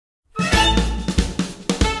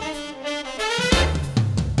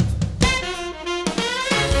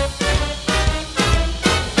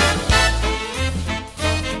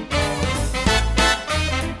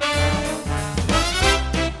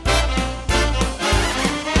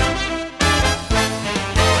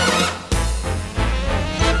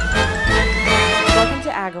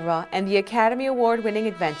Agrabah and the Academy Award-winning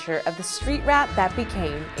adventure of the street rat that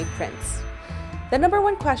became a prince. The number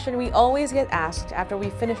one question we always get asked after we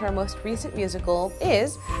finish our most recent musical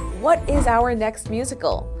is, what is our next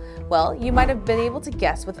musical? Well, you might have been able to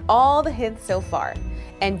guess with all the hints so far.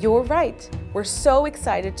 And you're right, we're so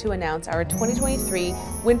excited to announce our 2023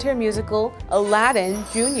 winter musical, Aladdin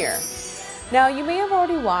Jr. Now, you may have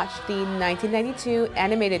already watched the 1992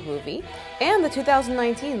 animated movie and the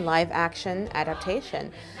 2019 live-action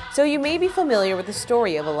adaptation, so you may be familiar with the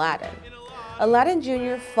story of Aladdin. Aladdin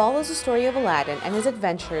Jr. follows the story of Aladdin and his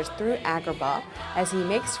adventures through Agrabah as he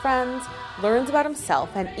makes friends, learns about himself,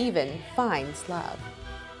 and even finds love.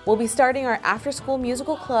 We'll be starting our after-school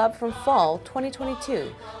musical club from fall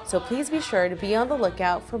 2022, so please be sure to be on the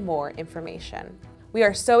lookout for more information. We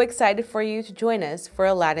are so excited for you to join us for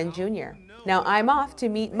Aladdin Jr. Now I'm off to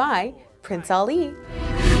meet my Prince Ali.